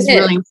 but it is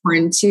really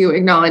important to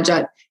acknowledge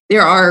that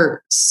there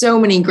are so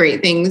many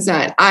great things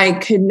that I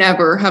could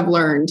never have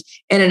learned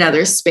in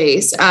another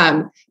space.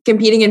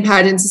 Competing in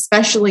pageants,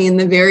 especially in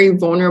the very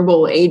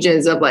vulnerable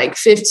ages of like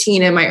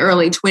 15 and my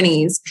early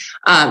 20s,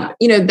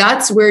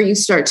 that's where you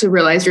start to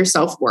realize your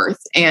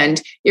self-worth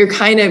and you're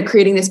kind of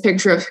creating this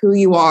picture of who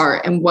you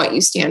are and what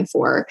you stand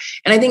for.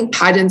 And I think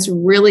pageants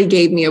really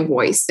gave me a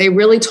voice. They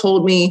really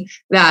told me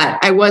that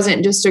I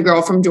wasn't just a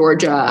girl from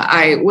Georgia.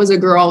 I was a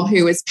girl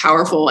who is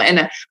powerful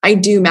and I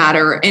do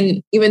matter.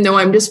 And even though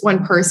I'm just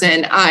one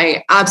person,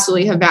 I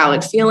absolutely have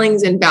valid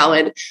feelings and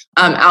valid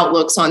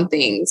outlooks on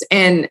things.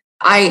 And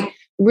I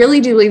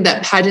really do believe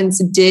that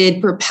pageants did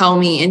propel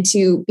me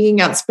into being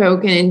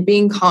outspoken and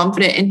being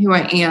confident in who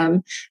I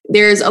am.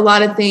 There's a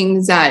lot of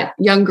things that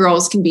young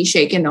girls can be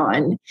shaken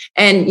on.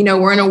 And,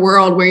 we're in a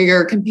world where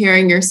you're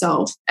comparing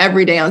yourself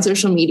every day on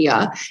social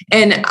media.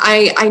 And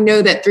I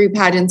know that through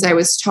pageants, I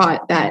was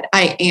taught that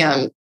I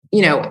am,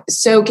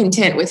 so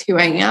content with who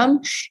I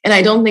am. And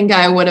I don't think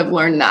I would have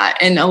learned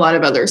that in a lot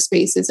of other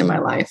spaces in my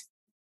life.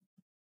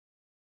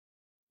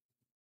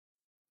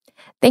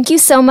 Thank you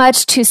so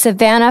much to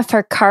Savannah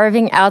for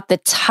carving out the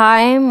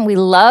time. We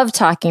love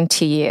talking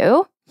to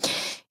you.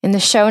 In the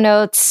show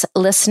notes,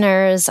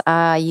 listeners,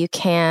 you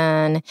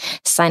can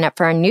sign up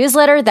for our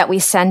newsletter that we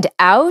send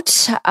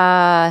out.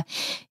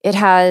 It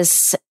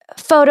has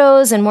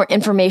photos and more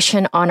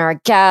information on our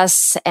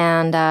guests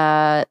and,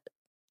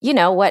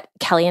 what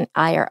Kelly and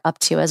I are up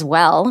to as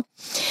well.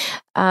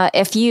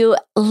 If you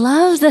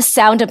love the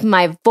sound of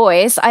my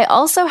voice, I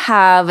also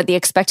have the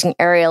Expecting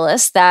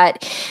Aerialist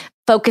that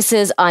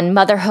focuses on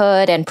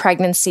motherhood and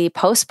pregnancy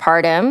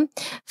postpartum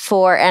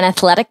for an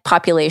athletic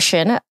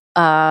population,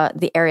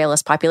 the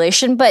aerialist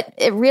population, but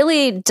it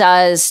really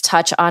does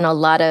touch on a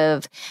lot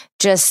of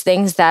just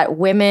things that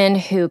women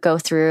who go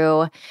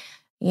through,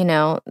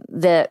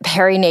 the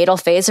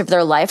perinatal phase of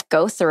their life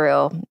go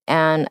through.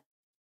 And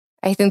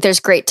I think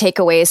there's great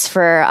takeaways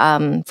for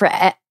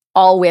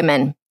all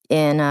women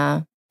in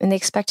the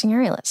Expecting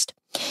Aerialist.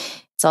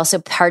 It's also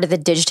part of the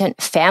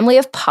Digitent family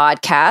of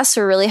podcasts.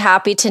 We're really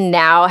happy to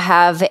now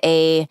have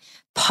a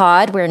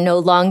pod. We're no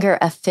longer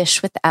a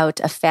fish without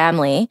a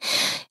family.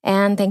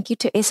 And thank you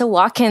to Asa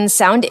Watkins,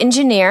 sound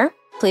engineer.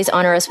 Please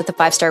honor us with a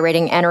 5-star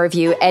rating and a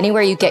review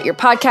anywhere you get your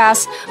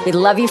podcasts. We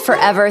love you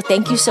forever.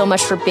 Thank you so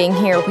much for being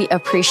here. We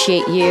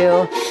appreciate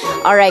you.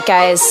 All right,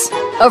 guys,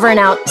 over and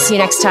out. See you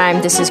next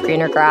time. This is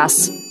Greener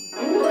Grass.